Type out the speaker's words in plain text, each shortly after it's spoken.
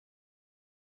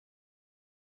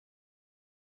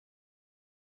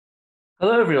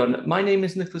Hello everyone, my name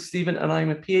is Nicolas Stephen and I'm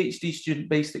a PhD student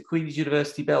based at Queen's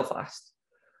University Belfast.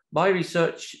 My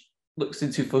research looks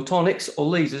into photonics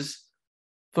or lasers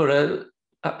for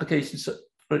applications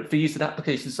for use in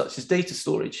applications such as data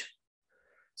storage.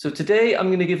 So today I'm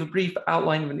going to give a brief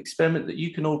outline of an experiment that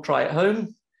you can all try at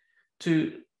home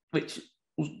which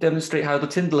will demonstrate how the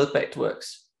Tyndall effect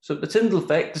works. So the Tyndall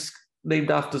effect is named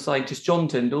after scientist John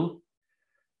Tyndall,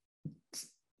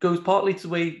 goes partly to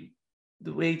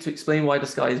the way to explain why the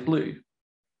sky is blue.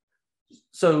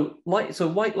 So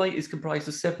white light is comprised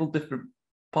of several different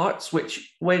parts,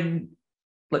 which when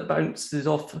light bounces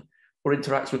off or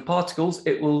interacts with particles,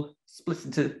 it will split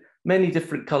into many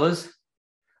different colors,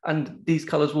 and these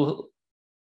colors will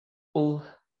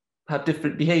have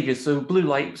different behaviors. So blue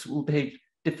light will behave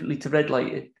differently to red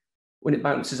light when it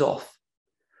bounces off.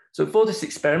 So for this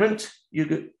experiment,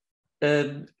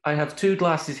 I have two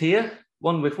glasses here,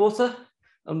 one with water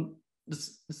and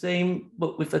the same,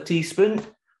 but with a teaspoon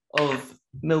of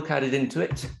milk added into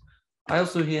it. I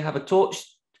also here have a torch,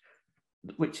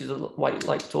 which is a white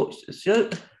light torch to show,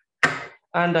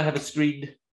 and I have a screen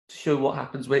to show what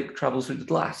happens when it travels through the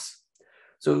glass.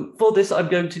 So for this, I'm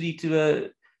going to need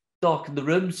to darken the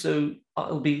room, so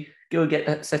I'll go and get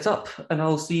that set up, and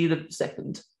I'll see you in a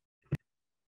second.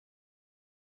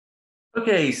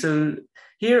 Okay, so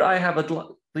here I have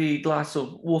the glass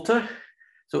of water.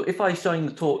 So if I shine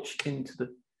the torch into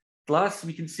the glass,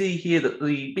 we can see here that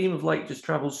the beam of light just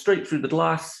travels straight through the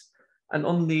glass. And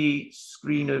on the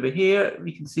screen over here,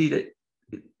 we can see that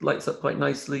it lights up quite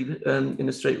nicely in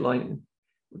a straight line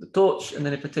with the torch. And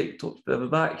then if I take the torch further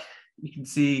back, you can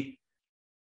see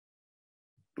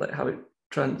how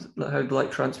the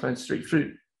light transparents straight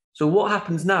through. So what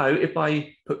happens now if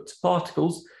I put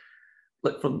particles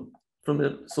like from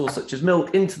a source such as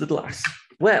milk into the glass?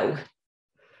 Well,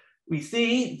 we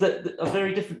see that a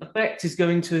very different effect is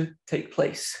going to take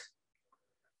place.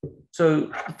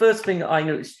 So the first thing I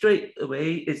notice straight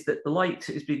away is that the light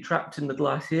is being trapped in the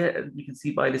glass here, and you can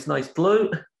see by this nice glow.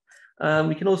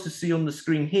 We can also see on the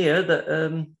screen here that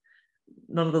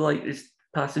none of the light is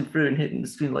passing through and hitting the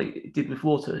screen like it did with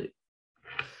water.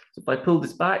 So if I pull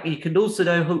this back, you can also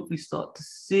now hopefully start to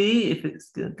see if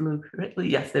it's going to glow correctly.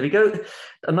 Yes, there we go.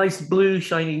 A nice blue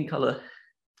shining color.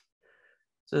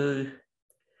 So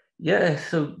yeah,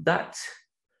 so that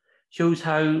shows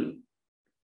how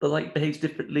the light behaves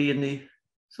differently in the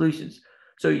solutions.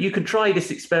 So you can try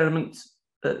this experiment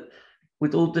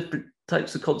with all different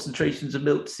types of concentrations of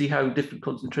milk to see how different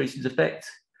concentrations affect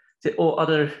it, or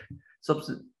other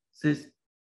substances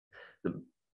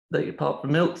that apart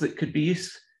from milk that could be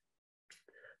used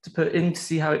to put in to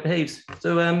see how it behaves.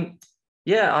 So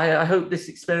yeah, I hope this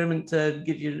experiment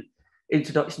gives you an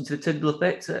introduction to the Tyndall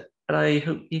effect, and I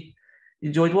hope you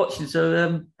enjoyed watching.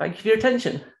 So thank you for your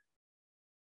attention.